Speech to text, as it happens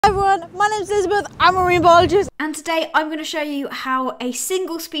Hi everyone, my name's Elizabeth, I'm a marine biologist, and today I'm going to show you how a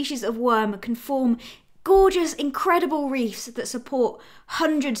single species of worm can form gorgeous, incredible reefs that support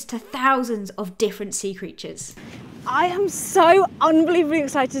hundreds to thousands of different sea creatures. I am so unbelievably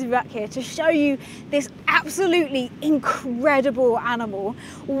excited to be back here to show you this absolutely incredible animal,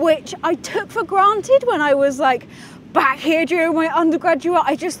 which I took for granted when I was back here during my undergraduate.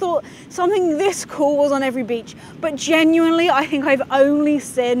 I just thought something this cool was on every beach, but genuinely I think I've only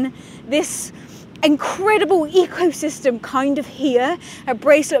seen this incredible ecosystem kind of here at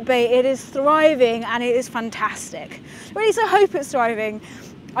Bracelet Bay. It is thriving and it is fantastic. Or at least I hope it's thriving.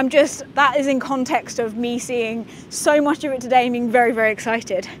 That is in context of me seeing so much of it today and being very, very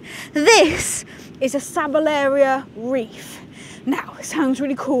excited. This is a Sabellaria reef. Now, it sounds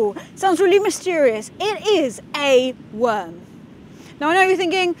really cool, sounds really mysterious. It is a worm. Now, I know you're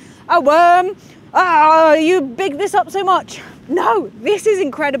thinking, a worm? You big this up so much. No, this is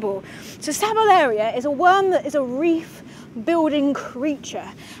incredible. So Sabellaria is a worm that is a reef building creature,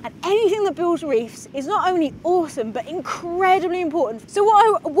 and anything that builds reefs is not only awesome but incredibly important. So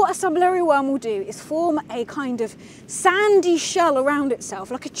what a Sabellaria worm will do is form a kind of sandy shell around itself,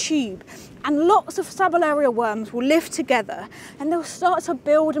 like a tube, and lots of Sabellaria worms will live together and they'll start to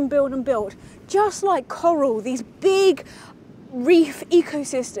build and build and build, just like coral, these big reef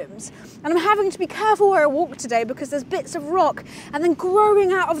ecosystems. And I'm having to be careful where I walk today because there's bits of rock, and then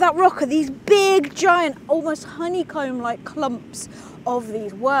growing out of that rock are these big, giant, almost honeycomb-like clumps of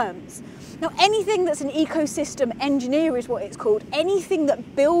these worms. Now, anything that's an ecosystem engineer is what it's called. Anything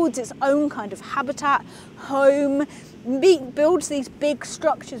that builds its own kind of habitat, home, builds these big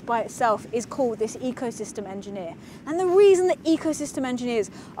structures by itself is called this ecosystem engineer. And the reason that ecosystem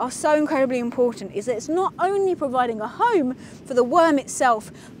engineers are so incredibly important is that it's not only providing a home for the worm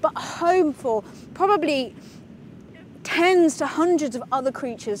itself, but a home for probably tens to hundreds of other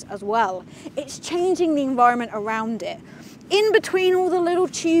creatures as well. It's changing the environment around it. In between all the little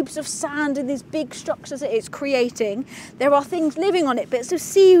tubes of sand and these big structures that it's creating, there are things living on it, bits of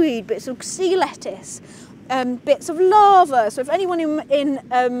seaweed, bits of sea lettuce, bits of lava. So if anyone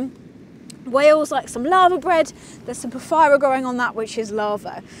in Wales likes some lava bread, there's some porphyra growing on that, which is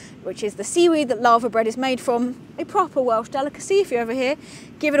lava, which is the seaweed that lava bread is made from, a proper Welsh delicacy. If you're over here,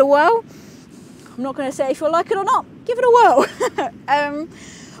 give it a whirl. I'm not going to say if you'll like it or not, give it a whirl.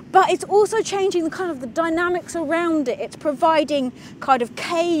 But it's also changing the dynamics around it. It's providing kind of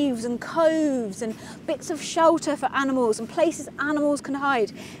caves and coves and bits of shelter for animals and places animals can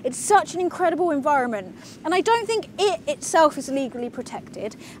hide. It's such an incredible environment. And I don't think it itself is legally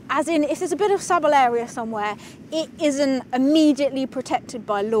protected, as in if there's a bit of Sabellaria somewhere, it isn't immediately protected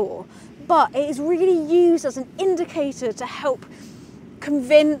by law. But it is really used as an indicator to help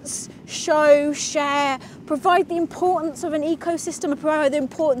convince, show, share, provide the importance of an ecosystem, provide the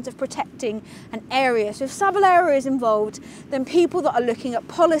importance of protecting an area. So if Sabellaria is involved, then people that are looking at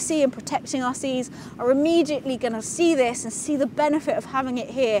policy and protecting our seas are immediately going to see this and see the benefit of having it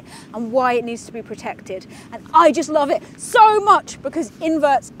here and why it needs to be protected. And I just love it so much because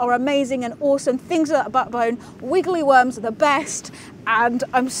inverts are amazing and awesome. Things like that backbone, wiggly worms are the best. And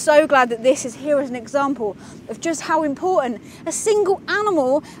I'm so glad that this is here as an example of just how important a single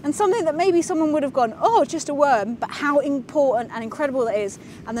animal, and something that maybe someone would have gone, oh, just a worm, but how important and incredible that is,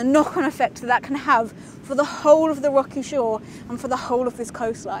 and the knock-on effect that can have for the whole of the rocky shore and for the whole of this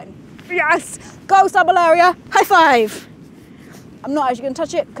coastline. Yes, go Sabellaria, high five. I'm not actually going to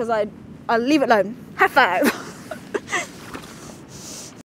touch it because I'll leave it alone. High five.